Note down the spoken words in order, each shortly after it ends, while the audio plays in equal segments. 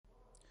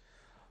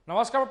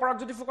নমস্কাৰ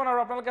পৰাগজ্যোতি ফুকন আৰু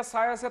আপোনালোকে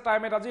চাই আছে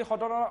টাইমত আজি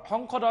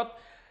সংসদত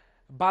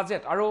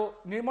বাজেট আৰু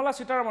নিৰ্মলা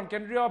সীতাৰমণ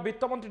কেন্দ্ৰীয়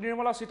বিত্তমন্ত্ৰী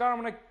নিৰ্মলা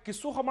সীতাৰমণে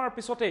কিছু সময়ৰ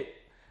পিছতে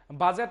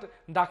বাজেট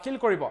দাখিল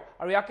কৰিব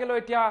আৰু ইয়াকে লৈ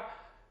এতিয়া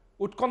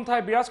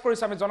উৎকণ্ঠাই বিৰাজ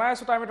কৰিছে আমি জনাই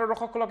আছো টাইমতৰ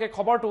দৰ্শকসকলক এই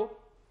খবৰটো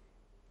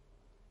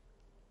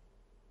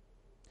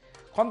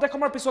খন্তেক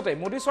সময়ৰ পিছতে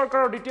মোদী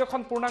চৰকাৰৰ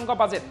দ্বিতীয়খন পূৰ্ণাংগ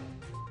বাজেট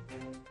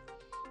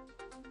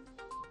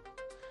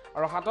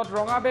আৰু হাতত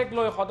ৰঙা বেগ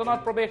লৈ সদনত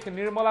প্ৰৱেশ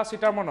নিৰ্মলা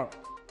সীতাৰমণৰ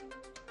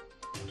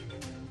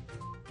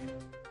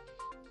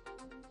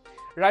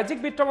ৰাজ্যিক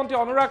বিত্তমন্ত্ৰী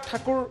অনুৰাগ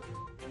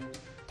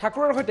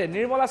ঠাকুৰৰ সৈতে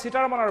নিৰ্মলা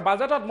সীতাৰমণৰ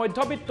বাজেটত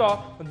মধ্যবিত্ত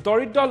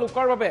দৰিদ্ৰ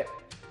লোকৰ বাবে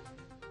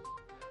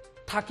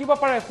থাকিব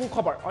পাৰে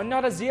সুখবৰ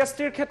অন্যহাতে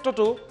জিএছটিৰ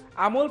ক্ষেত্ৰতো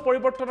আমূল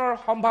পৰিৱৰ্তনৰ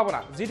সম্ভাৱনা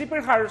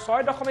জিডিপিৰ হাৰ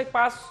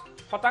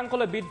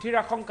 6.5% বৃদ্ধিৰ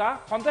আশংকা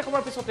খন্তেক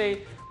সময়ৰ পিছতেই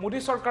মোদী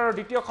চৰকাৰৰ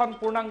দ্বিতীয়খন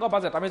পূৰ্ণাংগ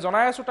বাজেট আমি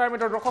জনাই আছো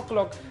টাইমতৰ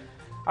দৰ্শকসকলক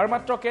আৰু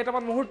মাত্ৰ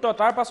কেইটামান মুহূৰ্ত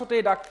তাৰ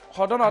পাছতেই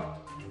সদনত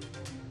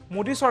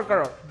মোদী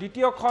চৰকাৰৰ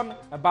দ্বিতীয়খন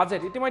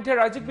বাজেট ইতিমধ্যে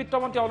ৰাজ্যিক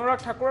বিত্তমন্ত্ৰী অনুৰাগ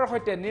ঠাকুৰৰ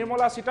সৈতে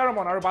নিৰ্মলা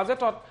সীতাৰমণ আৰু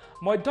বাজেটত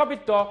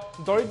মধ্যবিত্ত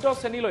দৰিদ্ৰ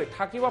শ্ৰেণীলৈ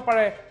থাকিব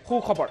পাৰে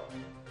সুখবৰ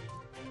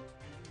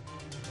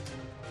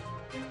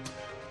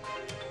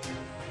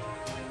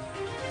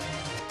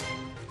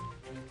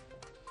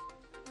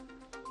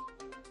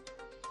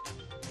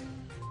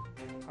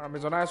আমি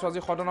জনাই আছো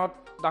আজি সদনত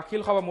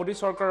দাখিল হ'ব মোদী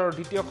চৰকাৰৰ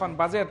দ্বিতীয়খন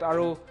বাজেট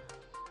আৰু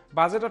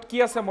বাজেটত কি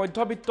আছে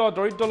মধ্যবিত্ত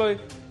দৰিদ্ৰলৈ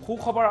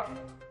সুখবৰ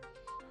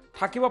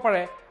থাকিব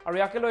পাৰে আৰু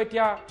ইয়াকে লৈ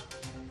এতিয়া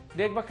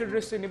দেশবাসীৰ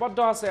দৃষ্টি নিবদ্ধ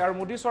আছে আৰু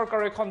মোদী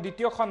চৰকাৰৰ এখন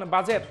দ্বিতীয়খন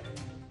বাজেট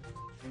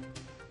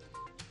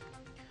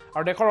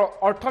আৰু দেশৰ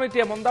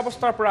অৰ্থনীতিয়ে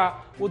মন্দাৱস্থাৰ পৰা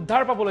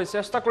উদ্ধাৰ পাবলৈ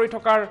চেষ্টা কৰি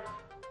থকাৰ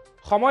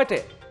সময়তে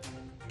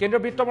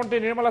কেন্দ্ৰীয় বিত্তমন্ত্ৰী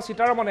নিৰ্মলা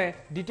সীতাৰমণে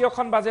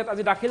দ্বিতীয়খন বাজেট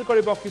আজি দাখিল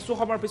কৰিব কিছু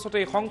সময়ৰ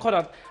পিছতেই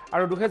সংসদত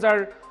আৰু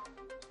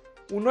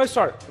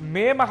 2019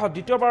 মে মাহত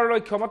দ্বিতীয়বাৰলৈ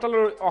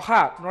ক্ষমতালৈ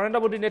অহা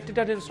নৰেন্দ্ৰ মোদী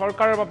নেতৃত্বাধীন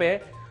চৰকাৰৰ বাবে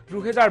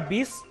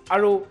 2020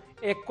 আৰু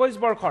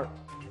 21 বৰ্ষৰ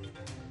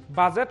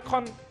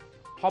বাজেটখন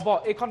হ'ব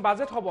এইখন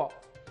বাজেট হ'ব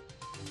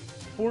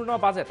পূৰ্ণ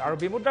বাজেট আৰু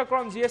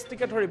বিমুদ্ৰাকৰণ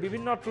জিএছটিকে ধৰি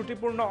বিভিন্ন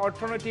ত্ৰুটিপূৰ্ণ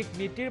অৰ্থনৈতিক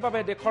নীতিৰ বাবে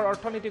দেশৰ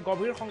অৰ্থনীতি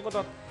গভীৰ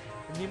সংকটত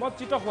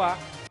নিমজ্জিত হোৱা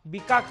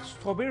বিকাশ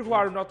স্থবিৰ হোৱা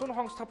আৰু নতুন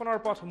সংস্থাপনৰ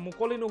পথ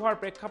মুকলি নোহোৱাৰ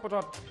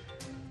প্ৰেক্ষাপটত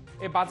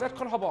এই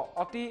বাজেটখন হ'ব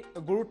অতি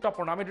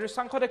গুৰুত্বপূৰ্ণ আমি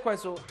দৃশ্যাংশ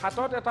দেখুৱাইছো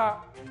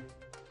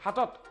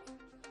হাতত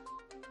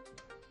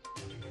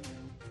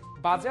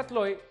বাজেট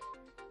লৈ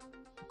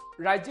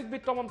ৰাজ্যিক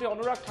বিত্তমন্ত্ৰী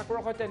অনুৰাগ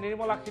ঠাকুৰৰ সৈতে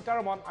নিৰ্মলা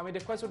সীতাৰমণ আমি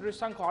দেখুৱাইছো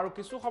দৃশ্যাংশ আৰু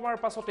কিছু সময়ৰ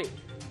পাছতেই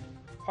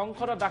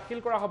সংসদত দাখিল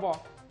কৰা হ'ব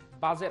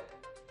বাজেট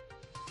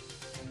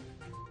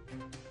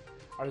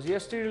আৰু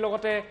জিএছটিৰ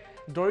লগতে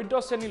দৰিদ্ৰ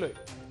শ্ৰেণীলৈ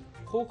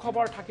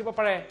সুখবৰ থাকিব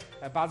পাৰে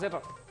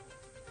বাজেটত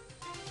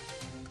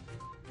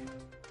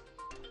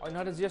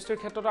অন্যহাতে জিএছটিৰ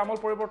ক্ষেত্ৰত আমূল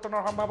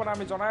পৰিৱৰ্তনৰ সম্ভাৱনা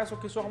আমি জনাই আছো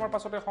কিছু সময়ৰ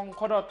পাছতে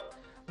সংসদত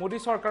মোদী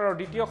চৰকাৰৰ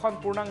দ্বিতীয়খন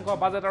পূৰ্ণাংগ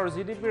বাজেট আৰু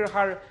জিডিপিৰ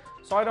হাৰ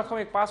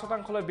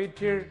 6.5%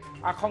 বৃদ্ধিৰ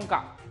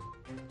আশংকা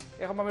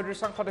এখন আমি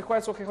দৃশ্যাংশ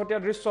দেখুৱাইছো শেহতীয়া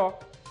দৃশ্য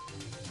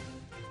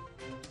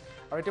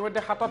আৰু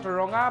ইতিমধ্যে হাতত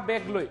ৰঙা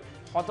বেগ লৈ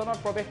সদনত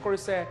প্ৰৱেশ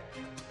কৰিছে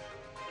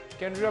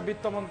কেন্দ্ৰীয়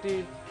বিত্তমন্ত্ৰী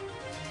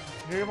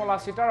নিৰ্মলা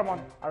সীতাৰমণ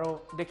আৰু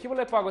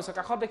দেখিবলৈ পোৱা গৈছে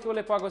কাষত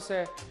দেখিবলৈ পোৱা গৈছে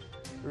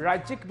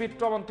ৰাজ্যিক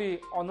বিত্তমন্ত্ৰী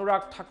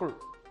অনুৰাগ ঠাকুৰ